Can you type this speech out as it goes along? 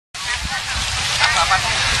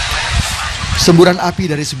Semburan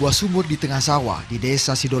api dari sebuah sumur di tengah sawah di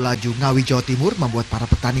desa Sidolaju, Ngawi, Jawa Timur membuat para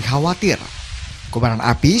petani khawatir. Kobaran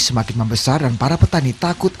api semakin membesar dan para petani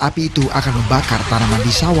takut api itu akan membakar tanaman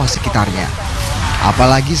di sawah sekitarnya.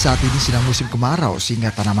 Apalagi saat ini sedang musim kemarau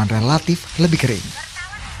sehingga tanaman relatif lebih kering.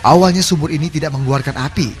 Awalnya sumur ini tidak mengeluarkan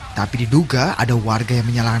api, tapi diduga ada warga yang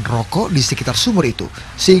menyalakan rokok di sekitar sumur itu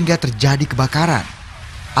sehingga terjadi kebakaran.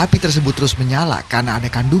 Api tersebut terus menyala karena ada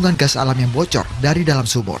kandungan gas alam yang bocor dari dalam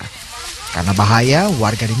sumur. Karena bahaya,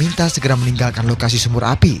 warga diminta segera meninggalkan lokasi sumur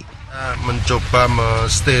api. Mencoba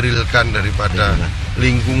mensterilkan daripada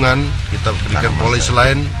lingkungan, kita berikan polis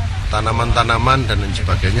lain, tanaman-tanaman dan lain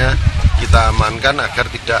sebagainya, kita amankan agar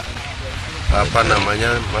tidak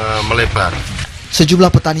melebar. Sejumlah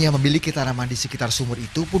petani yang memiliki tanaman di sekitar sumur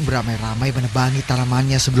itu pun beramai-ramai menebangi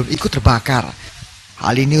tanamannya sebelum ikut terbakar.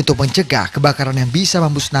 Hal ini untuk mencegah kebakaran yang bisa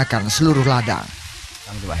memusnahkan seluruh ladang.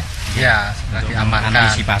 Ya, sudah diamankan.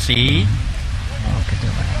 Antisipasi.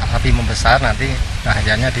 Api membesar nanti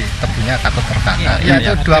bahayanya di tebunya takut terbakar. Ya,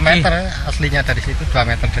 itu 2 meter aslinya dari situ, 2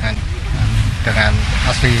 meter dengan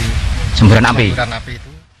asli Semburan api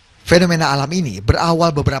itu. Fenomena alam ini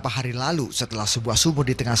berawal beberapa hari lalu setelah sebuah sumur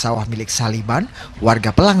di tengah sawah milik Saliban,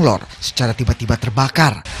 warga Pelanglor, secara tiba-tiba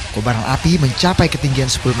terbakar. Kobaran api mencapai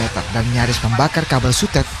ketinggian 10 meter dan nyaris membakar kabel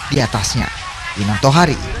sutet di atasnya. Inam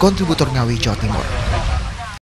Tohari, kontributor Ngawi, Jawa Timur.